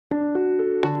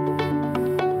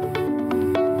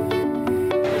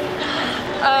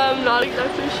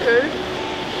for sure.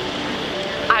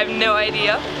 I have no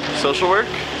idea. Social work?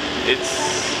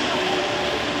 It's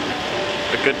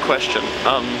a good question.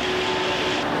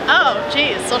 Oh,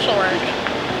 geez, social work.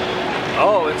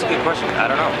 Oh, it's a good question. I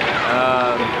don't know.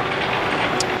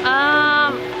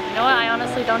 You know what? I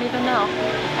honestly don't even know.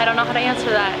 I don't know how to answer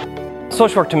that.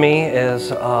 Social work to me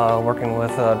is working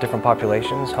with different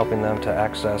populations, helping them to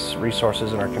access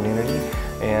resources in our community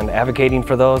and advocating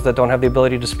for those that don't have the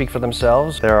ability to speak for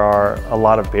themselves. There are a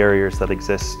lot of barriers that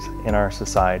exist in our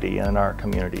society and in our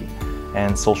community,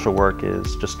 and social work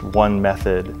is just one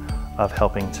method of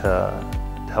helping to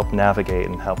help navigate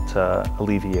and help to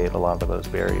alleviate a lot of those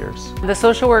barriers. The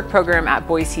social work program at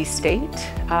Boise State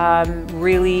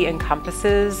really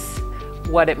encompasses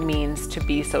what it means to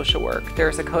be social work.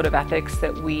 There's a code of ethics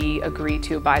that we agree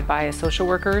to abide by as social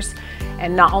workers,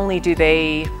 and not only do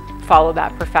they follow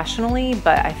that professionally,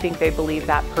 but I think they believe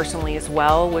that personally as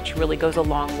well, which really goes a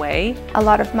long way. A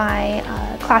lot of my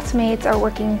classmates are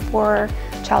working for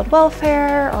child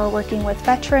welfare or working with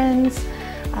veterans.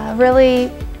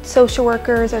 Really, social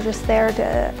workers are just there to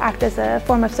act as a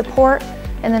form of support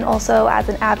and then also as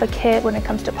an advocate when it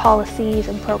comes to policies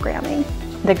and programming.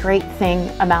 The great thing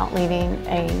about leaving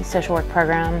a social work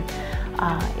program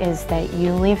is that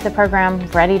you leave the program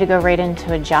ready to go right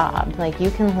into a job. Like,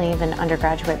 you can leave an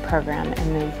undergraduate program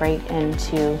and move right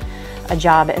into a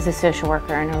job as a social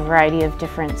worker in a variety of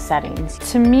different settings.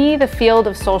 To me, the field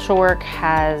of social work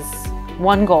has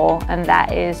one goal, and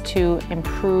that is to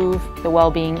improve the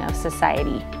well-being of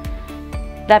society.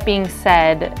 That being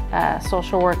said,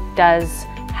 social work does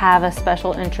have a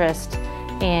special interest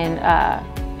in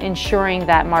ensuring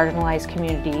that marginalized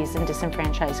communities and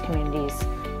disenfranchised communities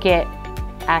get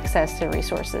access to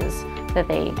resources that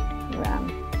they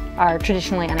are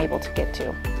traditionally unable to get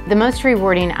to. The most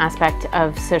rewarding aspect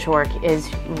of social work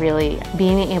is really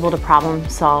being able to problem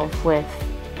solve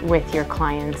with your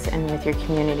clients and with your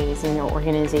communities and your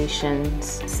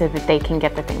organizations so that they can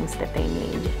get the things that they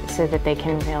need, so that they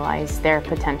can realize their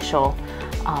potential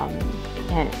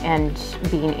and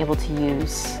being able to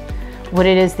use what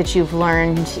it is that you've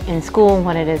learned in school,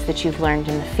 what it is that you've learned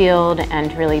in the field,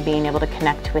 and really being able to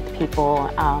connect with people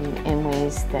in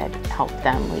ways that help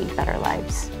them lead better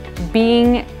lives.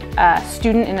 Being a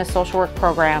student in a social work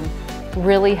program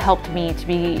really helped me to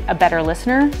be a better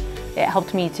listener. It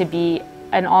helped me to be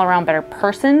an all-around better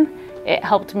person. It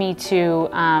helped me to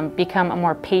become a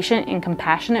more patient and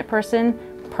compassionate person,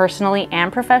 personally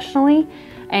and professionally.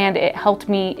 And it helped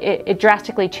me, it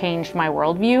drastically changed my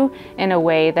worldview in a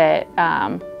way that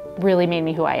really made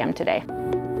me who I am today.